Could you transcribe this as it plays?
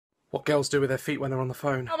What girls do with their feet when they're on the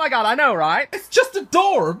phone. Oh my god, I know, right? It's just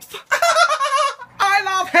adorbs! I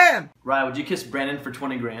love him! Ryan, would you kiss Brandon for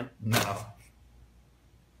 20 grand? No.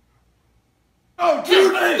 Oh,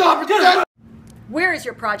 dude, stop it! Where is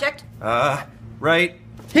your project? Right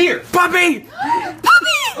here. Puppy!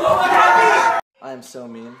 Puppy! I am so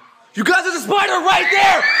mean. You guys are the spider right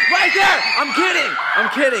there! Right there! I'm kidding! I'm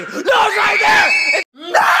kidding! No, it's right there!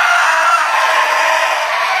 No!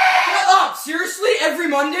 Shut up! Seriously? Every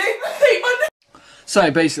Monday? I hate Monday! So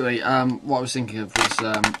basically, what I was thinking of was,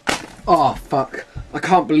 oh fuck. I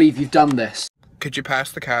can't believe you've done this. Could you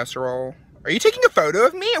pass the casserole? Are you taking a photo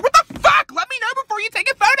of me? What the fuck? Let me know before you take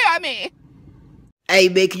a photo of me! Hey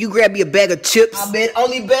man, can you grab me a bag of chips? I bet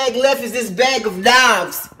only bag left is this bag of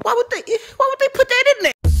knives. Why would they put that in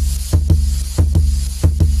there?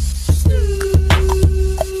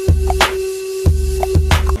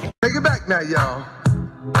 Take it back now, y'all.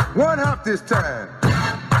 One hop this time.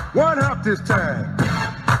 One hop this time.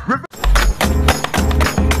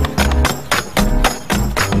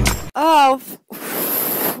 Oh,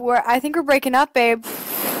 I think we're breaking up, babe.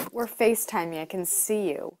 We're FaceTiming. I can see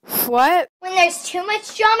you. What? When there's too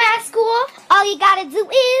much drama at school, all you gotta do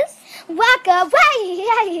is walk away.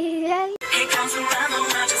 He comes around the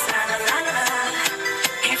world just la la la la.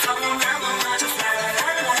 He falls around the world just la la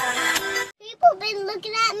la la. People been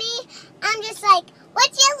looking at me. I'm just like, what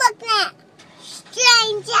you looking at,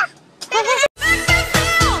 stranger?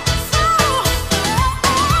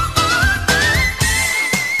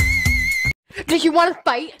 Do you want to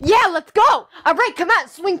fight? Yeah, let's go! Alright, come on,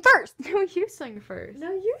 swing first! No, you swing first.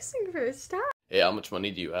 No, you swing first. Stop. Hey, how much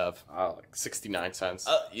money do you have? Like 69 cents.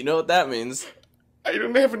 You know what that means. I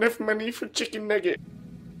don't have enough money for chicken nugget.